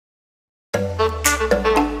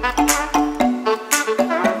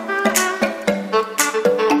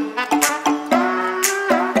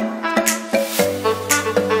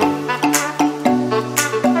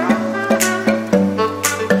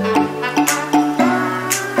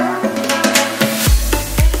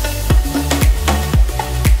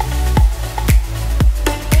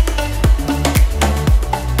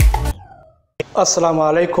Assalamu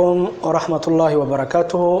alaikum wa rahmatullahi wa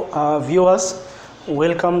barakatuh. Viewers,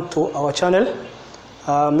 welcome to our channel.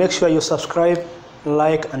 Make sure you subscribe,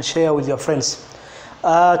 like and share with your friends.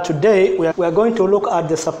 Today we are going to look at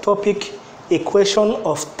the subtopic equation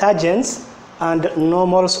of tangents and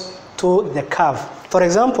normals to the curve. For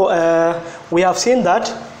example, we have seen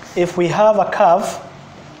that if we have a curve,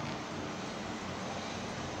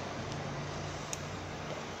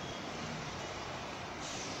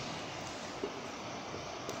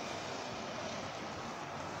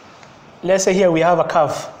 let's say here we have a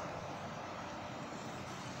curve.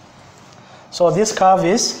 So this curve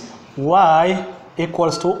is y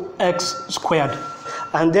equals to x squared.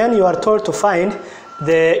 And then you are told to find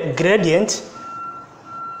the gradient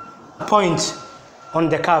point on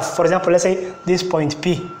the curve. For example, let's say this point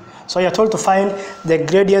P. So you're told to find the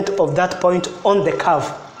gradient of that point on the curve.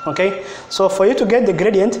 Okay? So for you to get the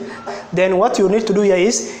gradient, then what you need to do here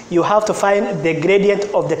is you have to find the gradient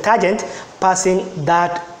of the tangent passing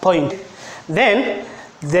that point. Then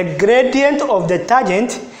the gradient of the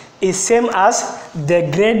tangent is same as the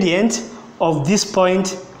gradient of this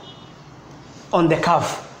point on the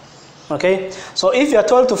curve. Okay, so if you are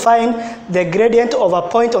told to find the gradient of a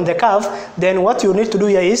point on the curve, then what you need to do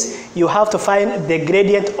here is you have to find the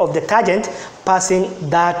gradient of the tangent passing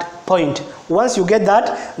that point. Once you get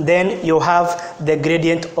that, then you have the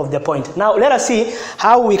gradient of the point. Now let us see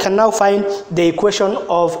how we can now find the equation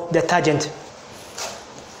of the tangent.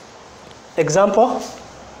 Example.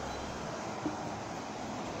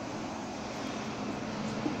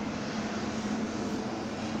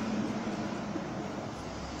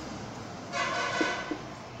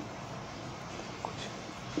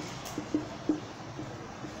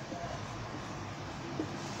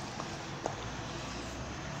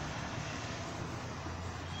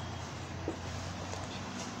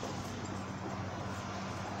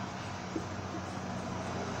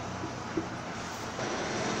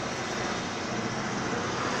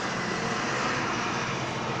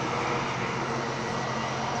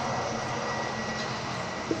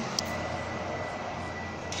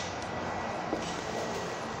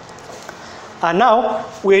 And now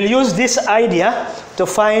we'll use this idea to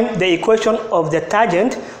find the equation of the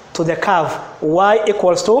tangent to the curve y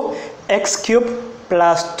equals to x cubed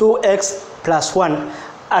plus 2x plus 1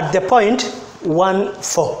 at the point 1,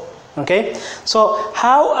 4. Okay, so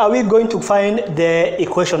how are we going to find the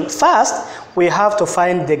equation? First, we have to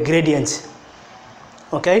find the gradient.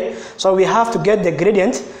 Okay, so we have to get the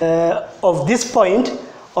gradient of this point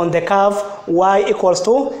on the curve y equals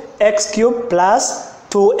to x cubed plus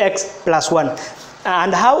 2x plus 1.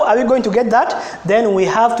 And how are we going to get that? Then we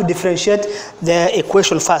have to differentiate the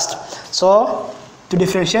equation first. So to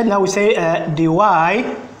differentiate, now we say dy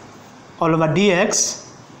all over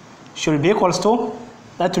dx should be equals to,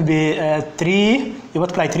 that will be 3, you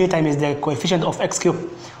multiply 3 times the coefficient of x cubed,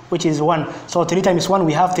 which is 1. So 3 times 1,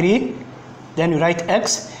 we have 3. Then you write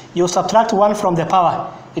x. You subtract 1 from the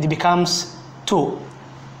power, it becomes 2.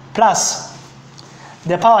 Plus,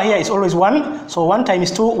 the power here is always 1, so 1 times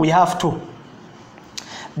 2, we have 2.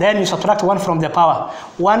 Then you subtract 1 from the power.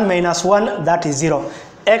 1 minus 1, that is 0.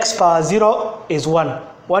 X power 0 is 1.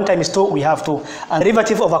 1 times 2, we have 2. And the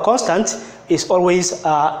derivative of a constant is always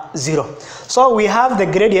 0. So we have the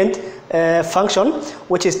gradient function,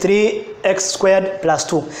 which is 3x squared plus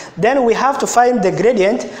 2. Then we have to find the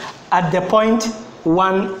gradient at the point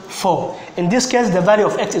 1, 4. In this case, the value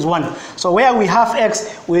of x is 1. So where we have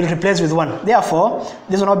x, we'll replace with 1. Therefore,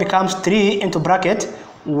 this now becomes 3 into bracket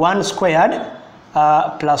 1 squared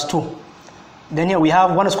plus 2. Then here we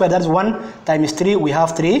have 1 squared, that's 1 times 3, we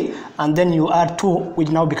have 3. And then you add 2, which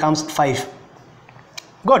now becomes 5.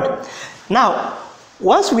 Good. Now,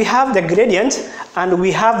 once we have the gradient and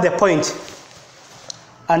we have the point,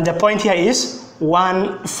 and the point here is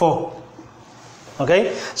 1, 4.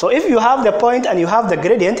 Okay, so if you have the point and you have the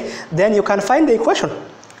gradient, then you can find the equation.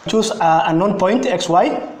 Choose a known point,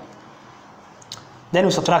 xy. Then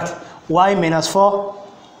we subtract y minus 4,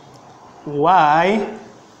 y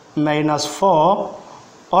minus 4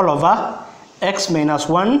 all over x minus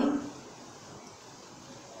 1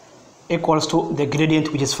 equals to the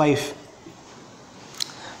gradient, which is 5.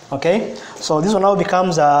 Okay, so this one now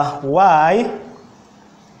becomes y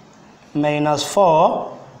minus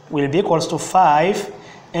 4 will be equals to 5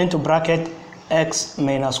 into bracket x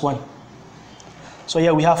minus 1. So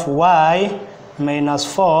here we have y minus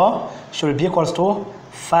 4 should be equals to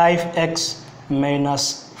 5x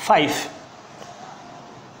minus 5.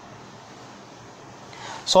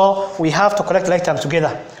 So we have to collect like terms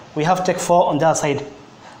together. We have to take 4 on the other side.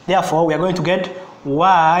 Therefore, we are going to get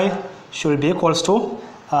y should be equals to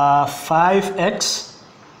 5x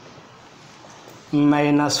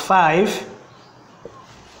minus 5.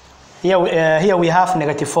 Here we have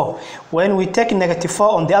negative 4. When we take negative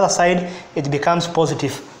 4 on the other side, it becomes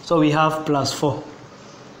positive. So we have plus 4.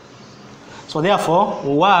 So therefore,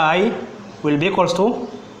 y will be equals to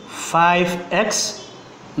 5x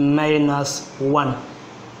minus 1.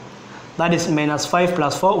 That is minus 5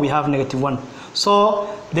 plus 4, we have negative 1.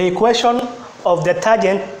 So the equation of the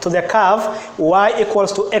tangent to the curve y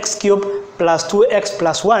equals to x cubed plus 2x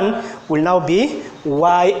plus 1 will now be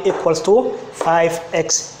y equals to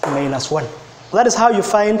 5x minus 1. That is how you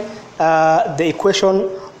find the equation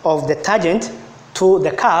of the tangent to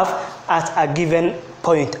the curve at a given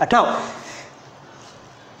point. Now,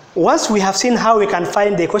 once we have seen how we can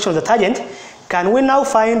find the equation of the tangent, can we now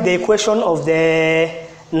find the equation of the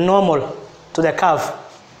normal to the curve?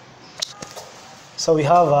 So we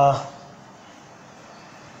have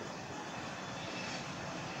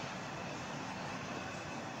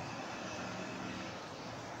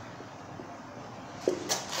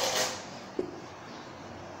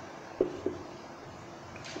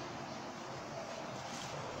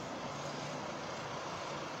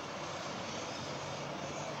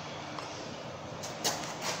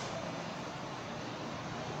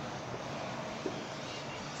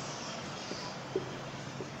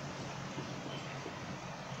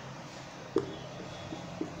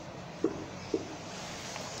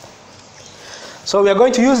so we are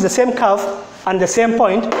going to use the same curve and the same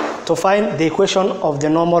point to find the equation of the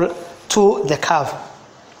normal to the curve.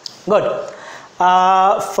 Good.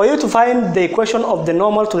 For you to find the equation of the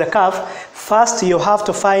normal to the curve, first you have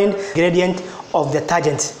to find gradient of the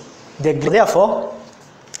tangent. Therefore,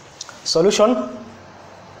 solution,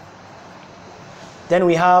 then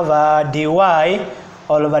we have dy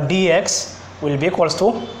all over dx will be equals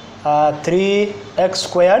to 3x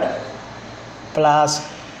squared plus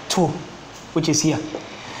 2. Which is here.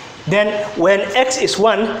 Then when x is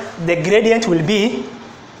 1, the gradient will be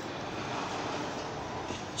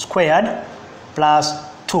squared plus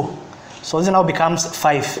 2. So this now becomes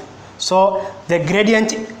 5. So the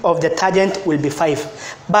gradient of the tangent will be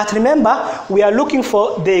 5. But remember, we are looking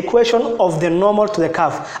for the equation of the normal to the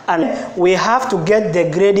curve. And we have to get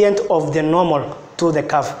the gradient of the normal to the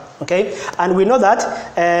curve. Okay, and we know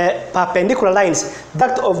that perpendicular lines,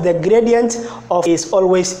 that of the gradient of is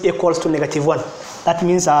always equals to negative 1. That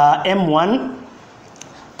means m1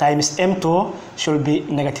 times m2 should be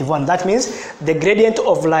negative 1. That means the gradient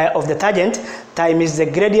of the tangent times the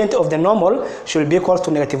gradient of the normal should be equals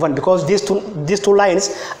to negative 1, because these two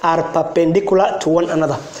lines are perpendicular to one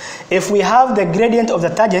another. If we have the gradient of the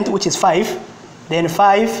tangent, which is 5, then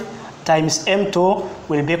 5 times m2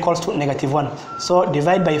 will be equals to negative 1. So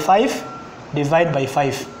divide by 5, divide by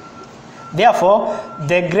 5. Therefore,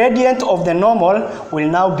 the gradient of the normal will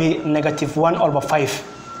now be negative 1 over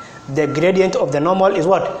 5. The gradient of the normal is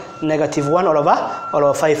what? Negative 1 all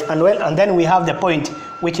over 5. And then we have the point,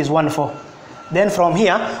 which is 1, 4. Then from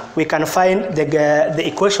here, we can find the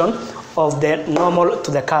equation of the normal to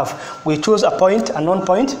the curve. We choose a point, a known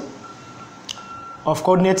point of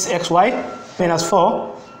coordinates x, y, minus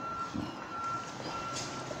 4.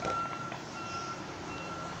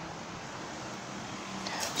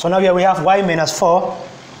 So now here we have y minus 4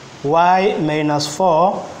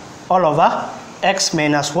 all over x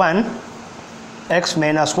minus 1. X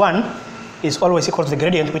minus 1 is always equal to the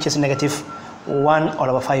gradient, which is negative 1 all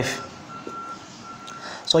over 5.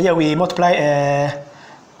 So here we multiply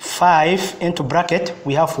 5 into bracket.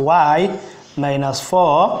 We have y minus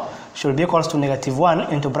 4 should be equals to negative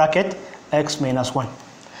 1 into bracket x minus 1.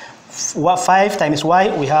 5 times y,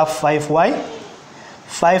 we have 5y.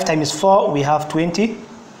 5 times 4, we have 20.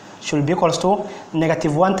 Should be equals to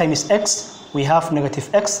negative 1 times x, we have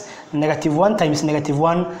negative x. Negative 1 times negative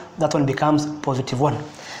 1, that one becomes positive 1.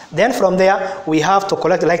 Then from there, we have to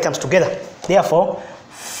collect the like terms together. Therefore,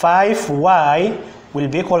 5y will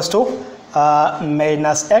be equals to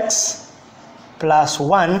minus x plus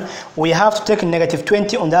 1. We have to take negative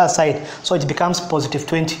 20 on the other side, so it becomes positive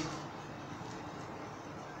 20.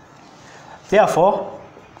 Therefore,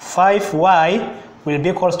 5y will be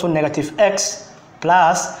equals to negative x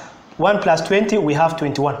plus 1 plus 20, we have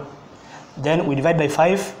 21. Then we divide by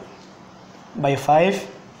 5, by 5,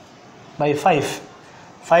 by 5.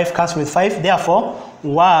 5 cancels with 5. Therefore,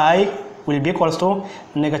 y will be equals to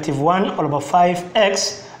negative 1 all over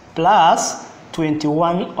 5x plus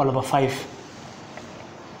 21 all over 5.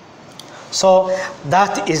 So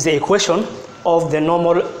that is the equation of the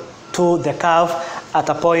normal to the curve at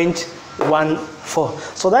a point 1, 4.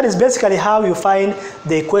 So that is basically how you find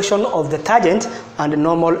the equation of the tangent and the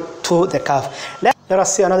normal to the curve. Let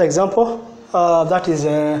us see another example that is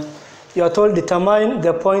you are told determine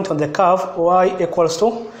the point on the curve y equals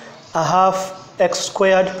to a half x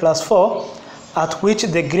squared plus 4 at which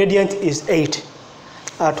the gradient is 8.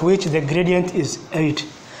 At which the gradient is 8.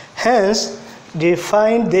 Hence,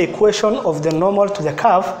 define the equation of the normal to the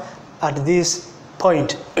curve at this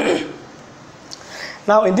point.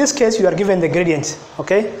 Now, in this case, you are given the gradient,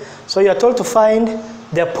 okay? So you are told to find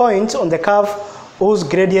the point on the curve whose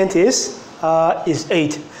gradient is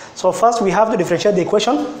 8. So first, we have to differentiate the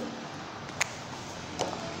equation.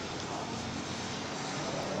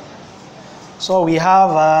 So we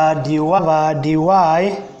have dy all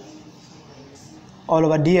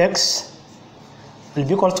over dx will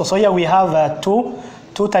be equal to, so here we have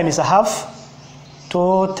 2 times a half,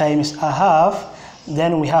 2 times a half,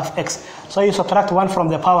 then we have x. So you subtract 1 from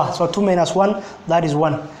the power, so 2 minus 1, that is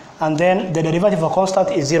 1. And then the derivative of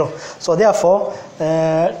constant is 0. So therefore,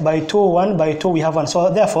 by 2, 1, by 2 we have 1.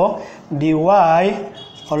 So therefore, dy all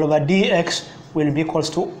over dx will be equals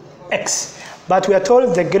to x. But we are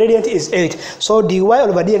told the gradient is 8. So dy all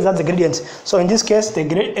over dx, that's the gradient. So in this case, the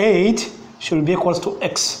grade 8 should be equals to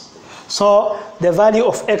x. So the value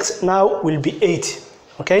of x now will be 8.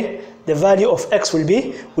 Okay? The value of x will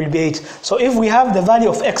be 8. So if we have the value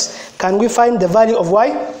of x, can we find the value of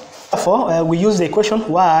y? Therefore, we use the equation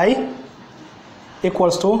y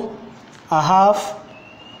equals to a half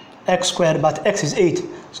x squared, but x is 8.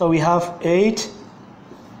 So we have 8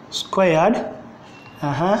 squared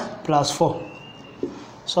plus 4.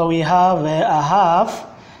 So we have a half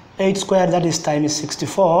 8 squared, that is times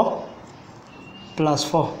 64 plus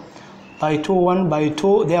 4. By 2, 1 by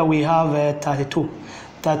 2, there we have 32.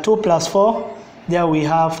 32 plus 4, there we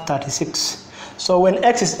have 36. So when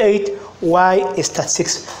x is 8, y is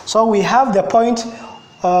 36. So we have the point.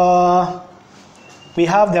 We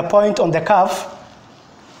have the point on the curve,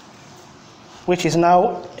 which is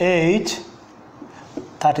now 8,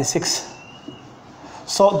 36.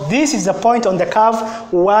 So this is the point on the curve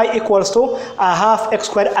y equals to a half x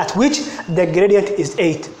squared at which the gradient is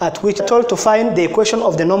 8. At which we're told to find the equation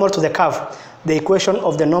of the normal to the curve. The equation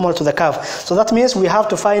of the normal to the curve. So that means we have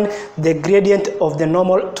to find the gradient of the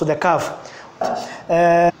normal to the curve.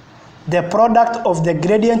 The product of the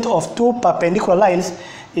gradient of two perpendicular lines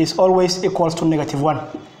is always equals to -1.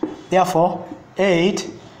 Therefore, 8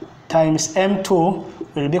 times m2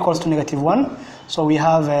 will be equals to -1. So we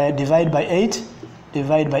have divide by 8,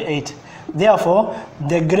 divide by 8. Therefore,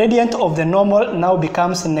 the gradient of the normal now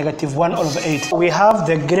becomes -1 all over 8. We have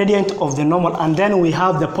the gradient of the normal, and then we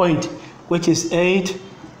have the point, which is 8,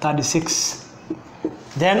 36.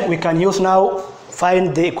 Then we can use now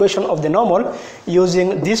find the equation of the normal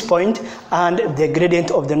using this point and the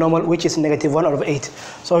gradient of the normal, which is -1 all over 8.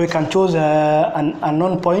 So we can choose an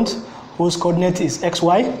unknown point whose coordinate is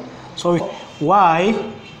xy. So y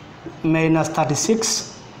minus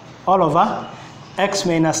 36 all over x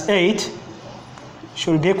minus 8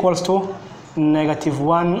 should be equals to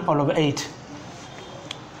 -1 all over 8.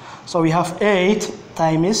 So we have 8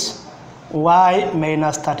 times y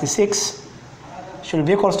minus 36 should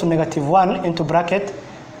be equals to -1 into bracket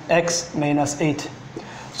x minus 8.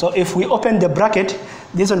 So if we open the bracket,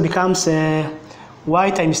 this one becomes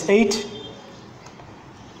y times 8,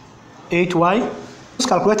 8y. This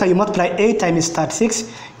calculator, you multiply 8 times 36,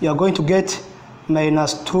 you are going to get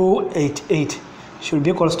 -288. Should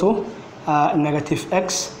be equals to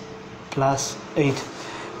 -x plus 8.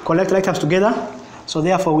 Collect items together. So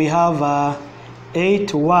therefore we have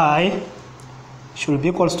 8y should be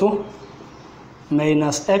equals to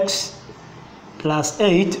minus x plus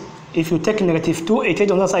 8. If you take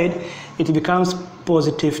 -288 on the side, it becomes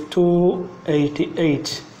positive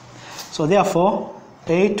 288. So therefore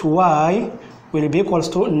 8y will be equals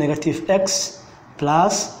to -x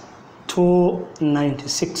plus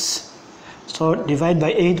 296. So divide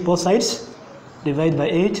by 8 both sides, divide by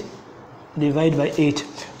 8, divide by 8.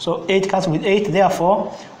 So 8 cancels with 8,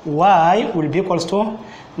 therefore y will be equals to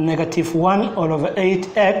 -1 all over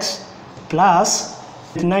 8x plus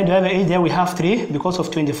 9 divided by 8, there we have 3 because of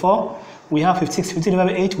 24. We have 56, 50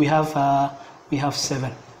 divided by 8, we have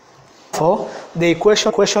 7. For the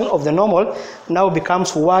equation of the normal now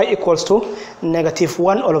becomes y equals to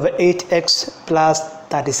 -1 all over 8x plus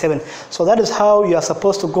 37. So that is how you are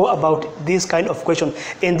supposed to go about this kind of question.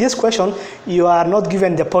 In this question, you are not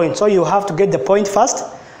given the point, so you have to get the point first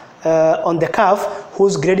on the curve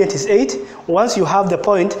whose gradient is 8. Once you have the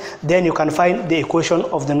point, then you can find the equation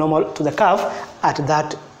of the normal to the curve at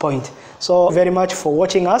that point. So very much for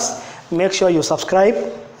watching us. Make sure you subscribe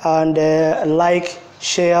and like,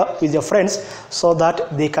 share with your friends so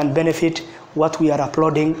that they can benefit what we are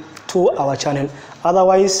uploading to our channel.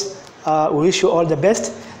 Otherwise, we wish you all the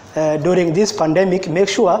best during this pandemic. Make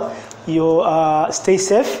sure you stay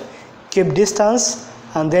safe, keep distance,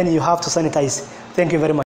 and then you have to sanitize. Thank you very much.